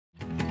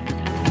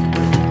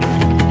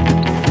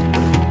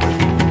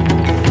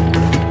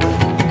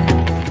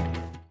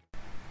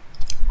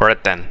We're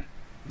at 10.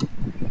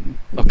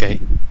 Okay.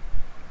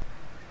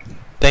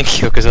 Thank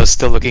you, because I was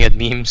still looking at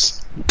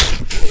memes.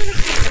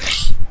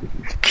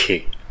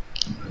 Okay.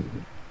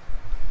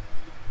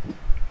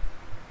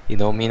 You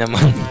know me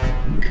naman.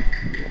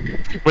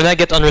 When I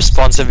get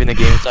unresponsive in a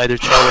game, it's either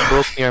Charlotte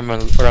broke me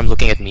or I'm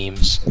looking at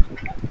memes.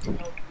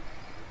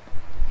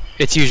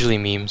 It's usually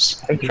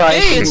memes. I'm trying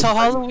Hey, to it's move-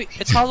 Halloween!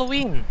 It's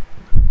Halloween!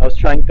 I was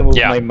trying to move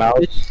Yeah. my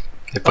mouse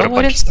They put a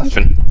why bunch of didn't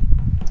stuff in.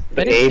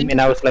 to aim, and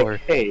I was like,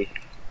 hey.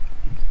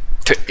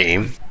 To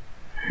aim?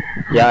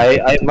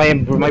 Yeah,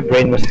 my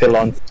brain was still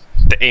on.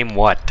 To aim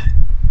what?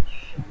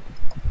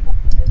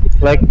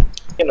 Like,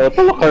 you know,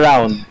 to look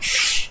around.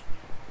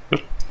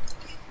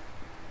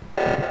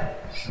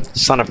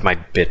 Son of my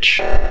bitch.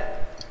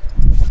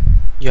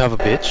 You have a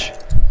bitch?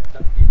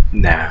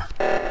 Nah.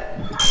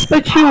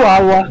 The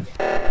Chihuahua.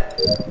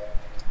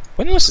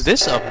 When was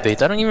this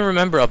update? I don't even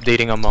remember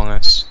updating Among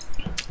Us.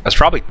 That's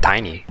probably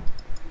tiny.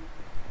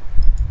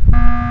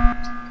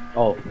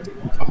 Oh,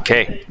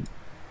 Okay.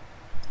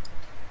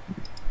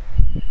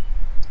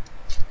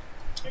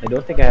 I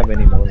don't think I have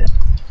any more.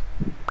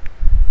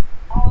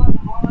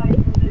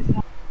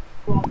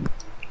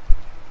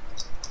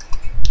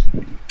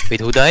 Wait,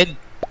 who died?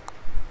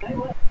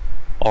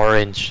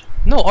 Orange.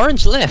 No,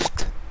 Orange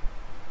left.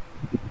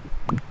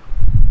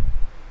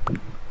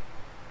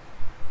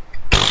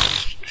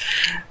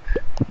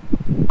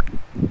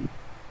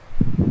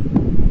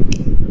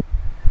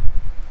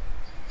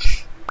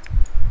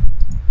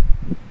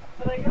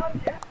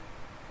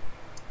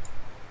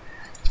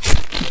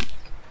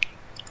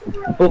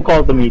 Who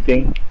called the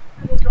meeting?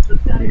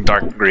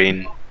 Dark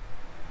green.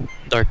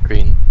 Dark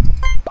green.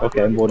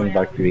 Okay, I'm voting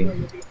dark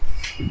green.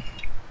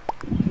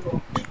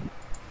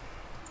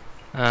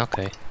 Ah,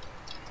 okay.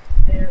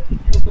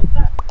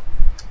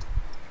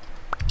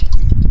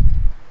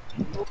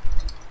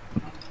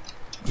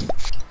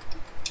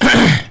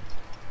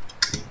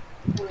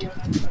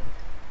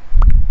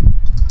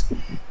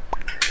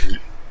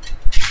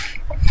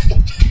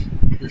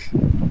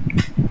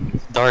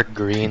 Dark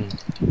green.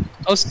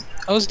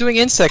 I was doing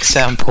insect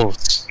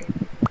samples.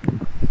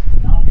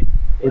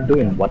 We're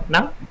doing what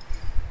now?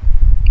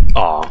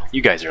 Aw,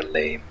 you guys are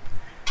lame.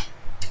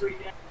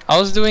 I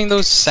was doing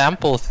those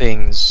sample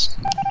things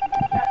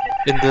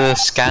in the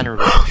scanner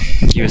room.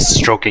 He was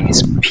stroking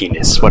his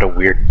penis. What a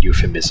weird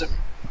euphemism.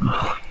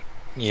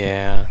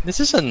 Yeah, this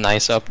is a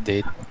nice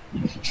update.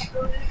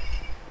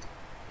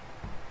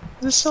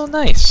 This is so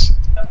nice.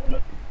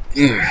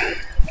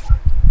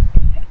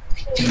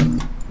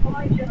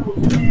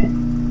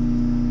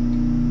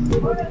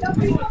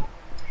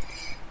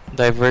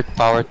 Divert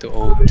power to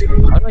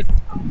O2. How do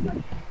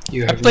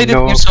You I played it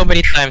here so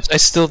many times, I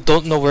still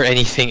don't know where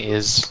anything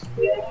is.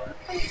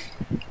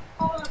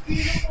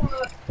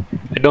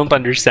 I don't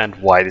understand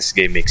why this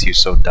game makes you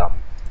so dumb.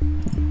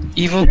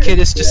 Evil Kid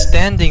is just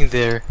standing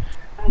there,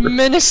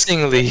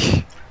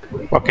 menacingly.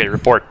 Okay,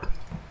 report.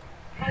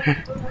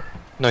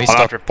 No, he I'll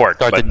not stopped, report,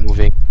 started but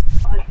moving.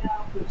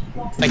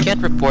 I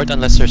can't report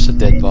unless there's a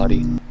dead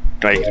body.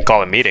 I can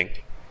call a meeting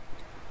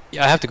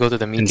Yeah, I have to go to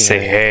the meeting. and say,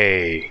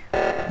 hey,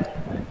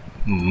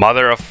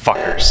 mother of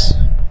fuckers.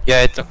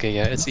 Yeah, it's okay,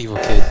 yeah, it's Evil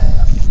Kid.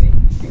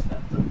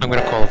 I'm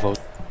gonna call a vote.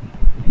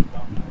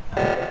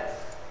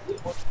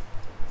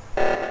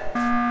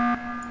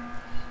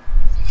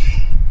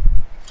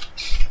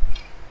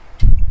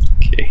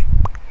 Okay.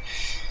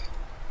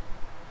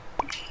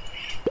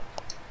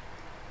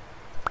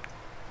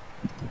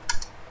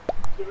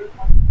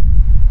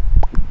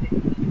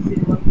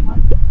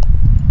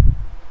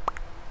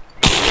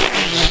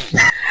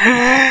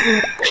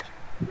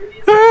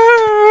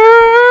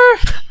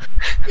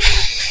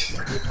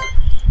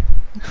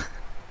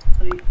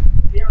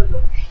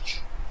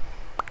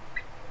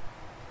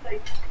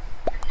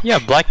 Yeah,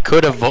 Black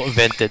could have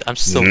vented. I'm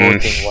still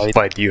voting white.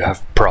 But you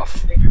have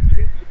prof.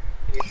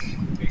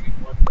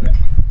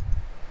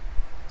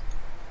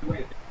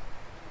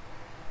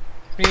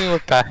 Maybe we're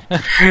past.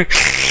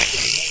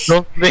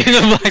 Nope, maybe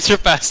the blacks are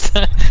past.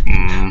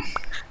 Mm.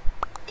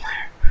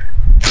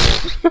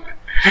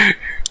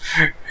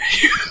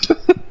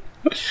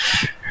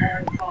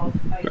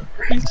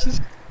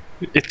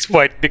 It's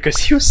white because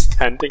he was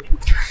standing.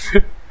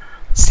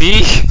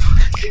 See?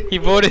 He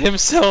voted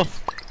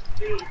himself.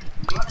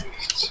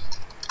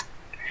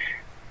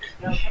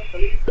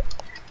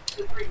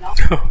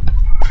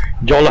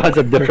 Joel has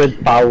a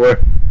different power.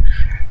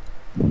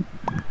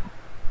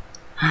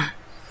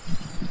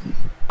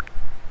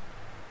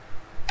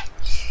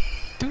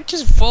 Dude,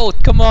 just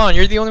vote. Come on,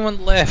 you're the only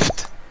one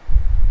left.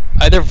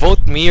 Either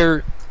vote me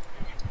or...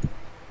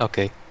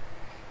 Okay.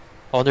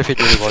 I wonder if it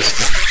really was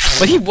me.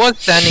 But he was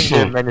standing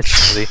there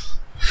menacingly.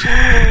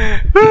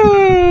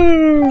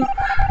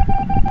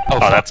 Oh,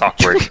 that's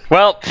awkward.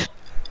 Well,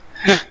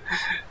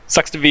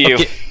 sucks to be you.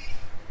 Okay.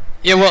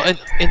 Yeah, well,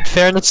 in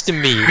fairness to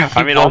me...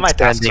 I mean, all my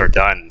tasks are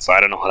done, so I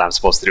don't know what I'm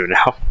supposed to do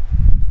now.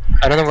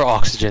 I don't know where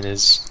oxygen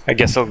is. I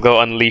guess I'll go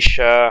unleash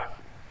my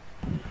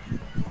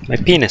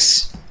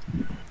penis.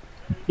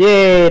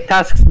 Yay,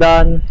 task's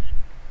done.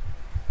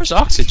 Where's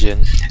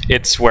oxygen?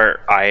 It's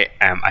where I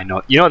am. I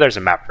know. You know there's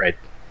a map, right?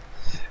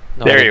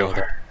 No, There I you don't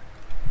know are.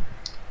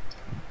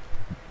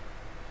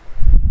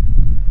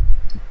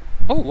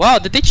 Oh wow,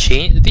 did they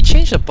change? Did they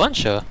change a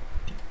bunch of?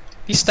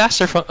 These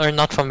tasks are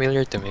not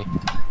familiar to me.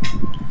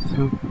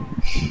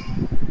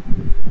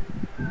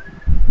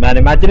 Man,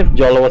 imagine if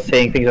Jolo was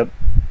saying things that.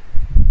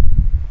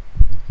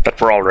 But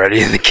we're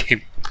already in the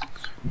game.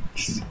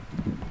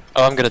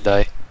 Oh, I'm gonna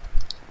die.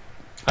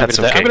 That's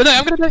I'm okay. gonna die.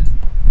 I'm gonna die.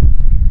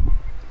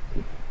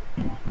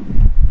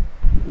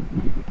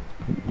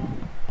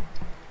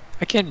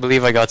 I can't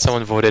believe I got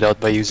someone voted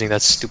out by using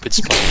that stupid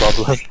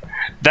SpongeBob line.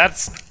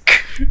 That's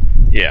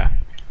yeah.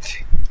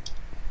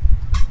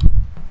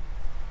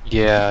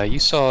 Yeah, you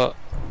saw.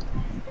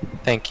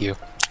 Thank you.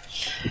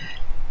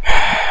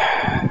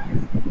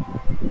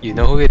 You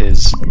know who it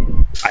is.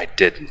 I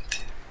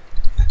didn't.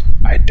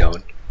 I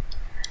don't.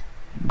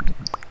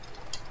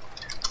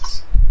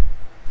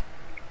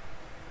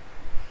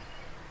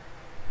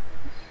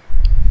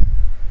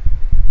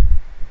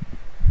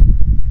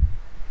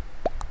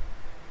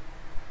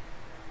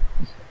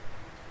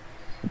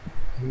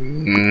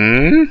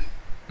 Hmm?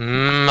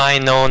 I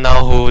know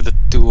now who the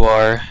two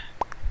are.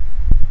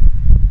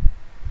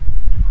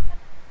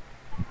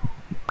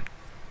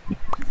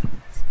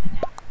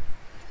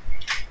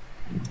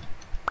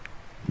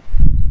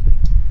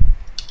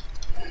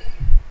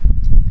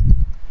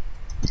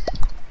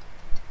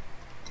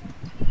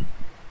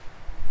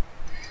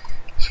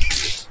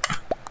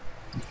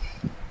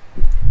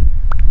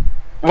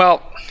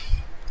 Well,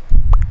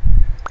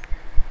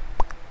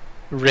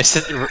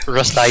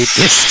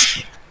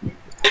 Rustitis.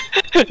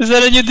 Is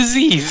that a new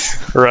disease?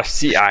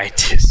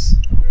 Rustyitis.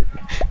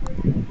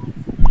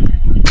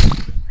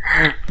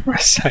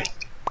 Rustyitis.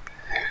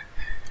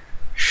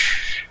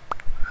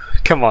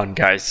 Come on,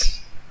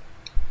 guys.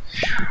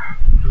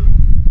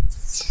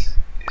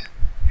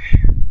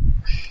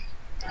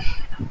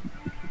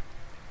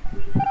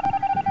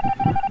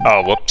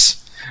 Oh,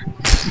 whoops.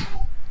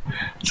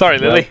 Sorry,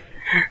 Lily.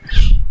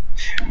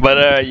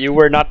 But you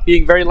were not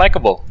being very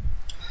likable.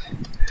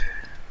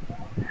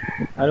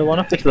 I don't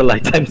want to fix the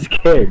lights, I'm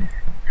scared.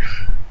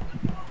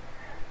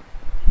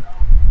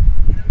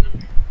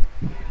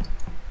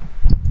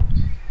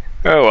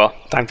 Oh well,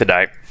 time to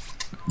die.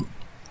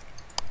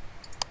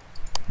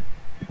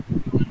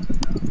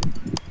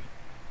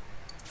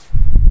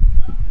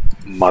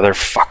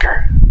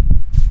 Motherfucker.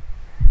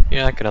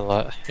 You're not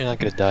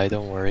gonna die.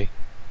 Don't worry.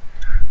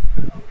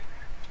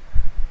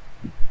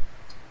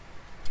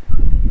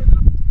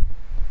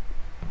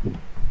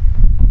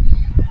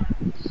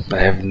 I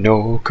have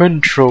no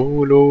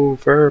control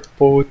over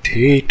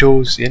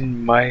potatoes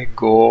in my Hey,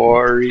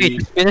 gory.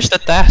 just finish the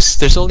tasks.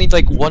 There's only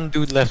like one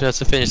dude left that has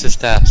to finish his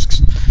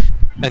tasks,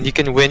 and you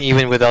can win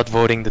even without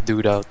voting the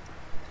dude out.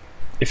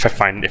 If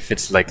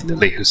it's like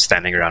Lily who's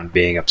standing around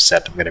being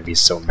upset, I'm gonna be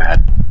so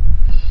mad.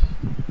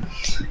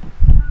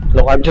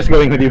 Look, I'm just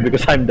going with you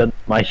because I'm done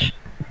with my sh.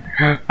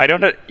 I don't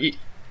know. Did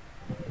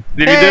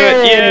you do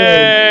it?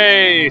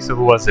 Yay! So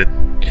who was it?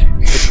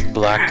 It's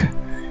Black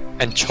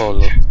and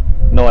Cholo.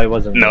 No, I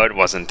wasn't. No, it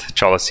wasn't.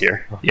 Chola's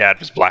here. Yeah, it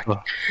was Black.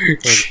 Oh,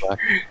 it was Black.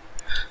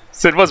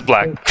 So it was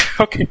Black.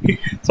 Okay.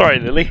 Sorry,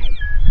 Lily.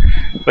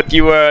 But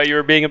you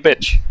were being a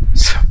bitch.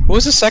 So, Who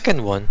was the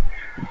second one?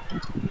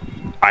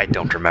 I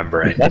don't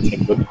remember it. That's a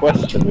good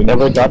question. We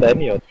never got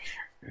any of